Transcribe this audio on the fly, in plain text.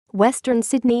Western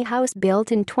Sydney house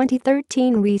built in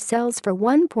 2013 resells for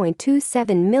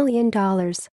 $1.27 million.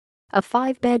 A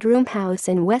 5-bedroom house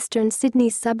in Western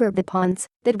Sydney's suburb The Ponds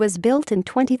that was built in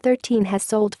 2013 has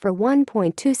sold for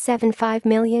 $1.275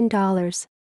 million.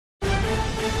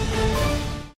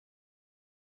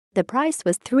 The price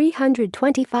was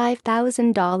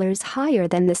 $325,000 higher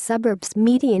than the suburb's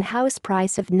median house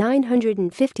price of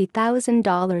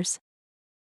 $950,000.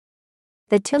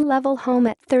 The two-level home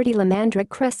at 30 Lomandra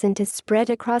Crescent is spread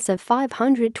across a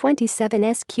 527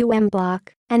 SQM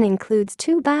block and includes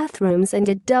 2 bathrooms and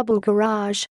a double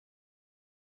garage.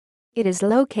 It is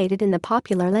located in the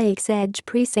popular Lakes Edge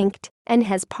precinct and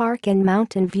has park and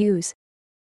mountain views.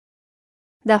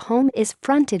 The home is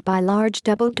fronted by large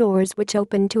double doors which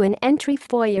open to an entry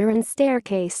foyer and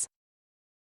staircase.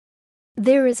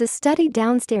 There is a study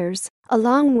downstairs,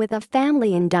 along with a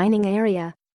family and dining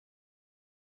area.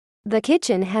 The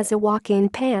kitchen has a walk-in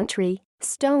pantry,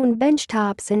 stone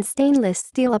benchtops and stainless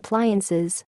steel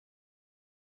appliances.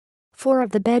 4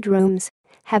 of the bedrooms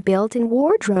have built-in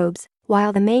wardrobes,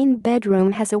 while the main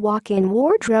bedroom has a walk-in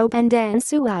wardrobe and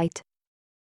ensuite.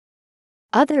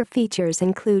 Other features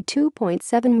include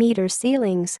 2.7-meter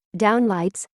ceilings,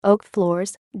 downlights, oak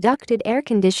floors, ducted air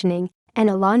conditioning, and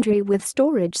a laundry with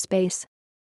storage space.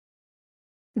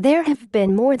 There have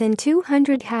been more than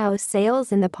 200 house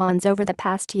sales in the Ponds over the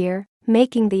past year,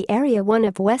 making the area one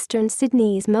of Western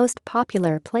Sydney's most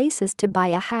popular places to buy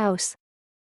a house.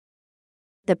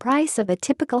 The price of a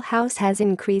typical house has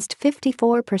increased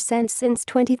 54% since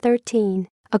 2013,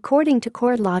 according to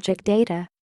CoreLogic data.